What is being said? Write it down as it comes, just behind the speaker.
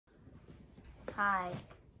Hi.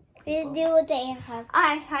 We do with the AirPods.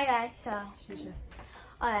 Alright, hi guys.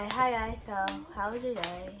 Alright, hi guys. So, how was your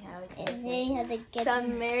day? How was Christmas? So,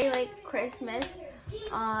 Merry like Christmas.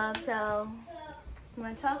 So, you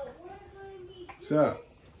wanna talk? What's up?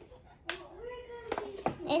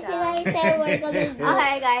 Okay,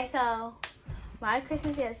 guys. So, my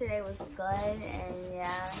Christmas yesterday was good, and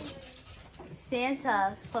yeah, Santa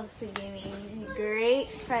was supposed to give me great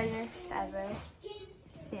presents ever.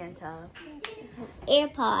 Santa.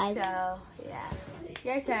 AirPods. So, yeah.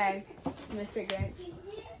 Your turn, Mr. Grinch.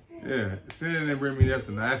 Yeah, Santa didn't bring me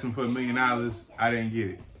nothing. I asked him for $1 million. I didn't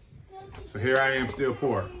get it. So here I am, still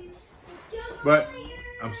poor. But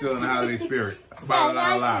I'm still in the holiday spirit.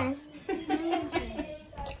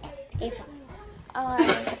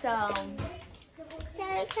 Alright, so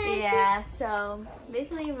yeah, so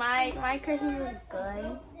basically my Christmas was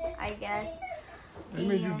good, I guess. What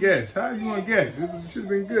made you guess? How you want to guess? It should have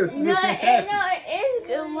been good. No,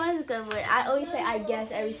 it was good, but I always say I guess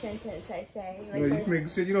every sentence I say. Like, you just make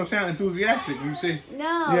shit. You don't sound enthusiastic. You say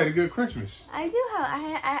no. You had a good Christmas. I do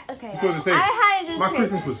have. Okay. You're supposed to say, I had a good my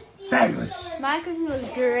Christmas was fabulous. My Christmas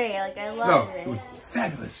was great. Like I loved it. No, it was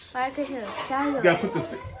fabulous. My Christmas was fabulous. You gotta put the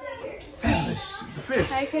fabulous. The fish.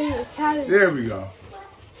 My Christmas was fabulous. There we go.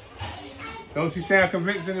 Don't you sound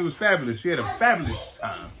convincing? It was fabulous. She had a fabulous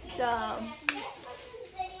time. So.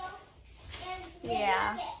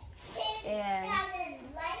 Yeah, and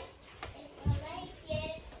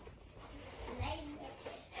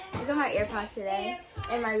I got my AirPods today,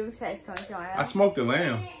 and my room set is coming tomorrow. I smoked the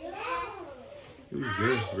lamb. It was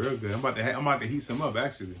good, real good. I'm about to heat some up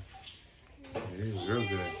actually. Yeah, it was real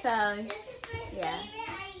good. So, yeah.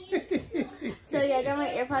 So yeah, I got my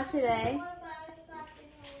AirPods today.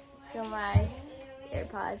 Got my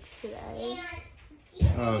AirPods today.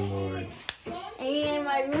 Oh Lord. And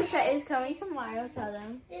my room set is coming tomorrow, tell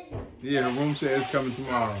them. Yeah, the room set is coming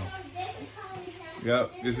tomorrow.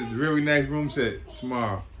 Yep, this is a really nice room set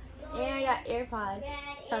tomorrow. And I got AirPods,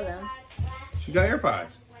 tell them. She got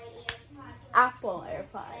AirPods. Apple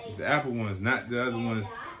AirPods. The Apple ones, not the other ones.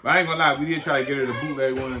 But I ain't gonna lie, we did try to get her the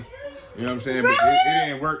bootleg ones. You know what I'm saying? Really? But it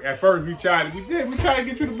didn't work. At first we tried to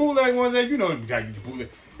get you the bootleg ones. You know, we tried to get the bootleg.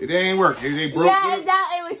 It didn't work. They broke. Yeah,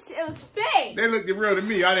 it was fake. They looked real to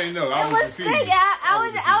me. I didn't know. It was fake.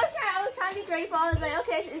 I was trying to be grateful. I was like,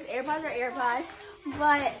 okay, it's AirPods or AirPods,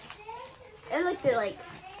 but it looked like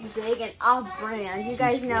big and off-brand. You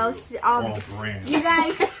guys know off-brand. You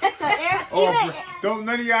guys, don't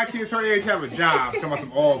none of y'all kids her age have a job. Come on,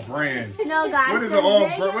 some off-brand. No, guys. What is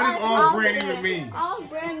off-brand even mean?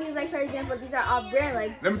 Off-brand means, like, for example, these are off-brand.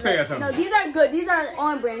 Like, let me tell you something. No, these are good. These are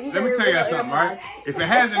on-brand. Let me tell you something, right? If it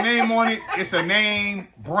has a name on it, it's a name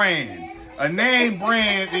brand. A name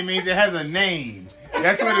brand, it means it has a name.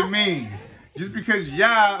 That's what it means. Just because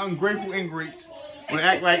y'all ungrateful ingrates would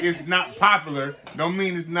act like it's not popular, don't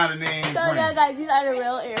mean it's not a name brand. So yeah, guys, these are the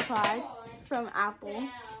real AirPods from Apple.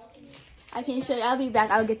 I can show you. I'll be back.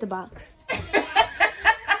 I'll get the box.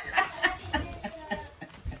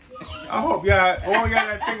 I hope y'all, all y'all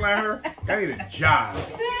that think like her, y'all need a job.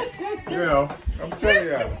 You know, I'm telling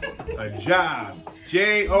y'all, a job.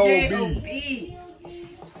 J-O-B.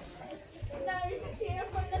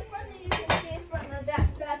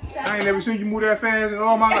 I ain't never seen you move that fast in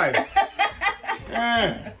all my life.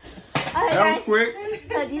 Yeah. That was quick.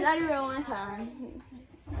 So these are the real ones,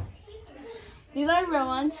 These are the real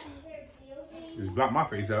ones. Just block my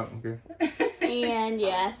face out, okay? And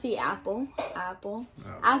yeah, see Apple. Oh,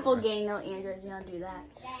 Apple gang, no Android, you don't do that.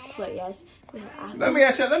 But yes, Apple. Let me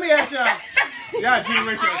ask y'all. Y'all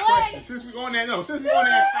generation question. Since we on that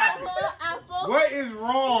topic. What is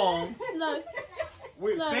wrong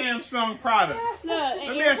with Samsung products? Look, let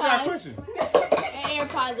me ask y'all a question.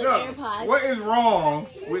 AirPods. What is wrong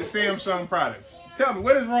with Samsung products? Tell me,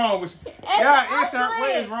 what is wrong with what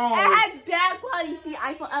is wrong with? It had bad quality. See,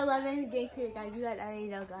 iPhone 11 game period, guys. You guys already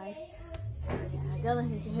know, guys. So yeah, don't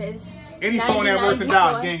listen to his. Any phone that works in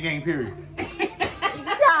dollars, gang, period.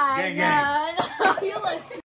 Gang. You look.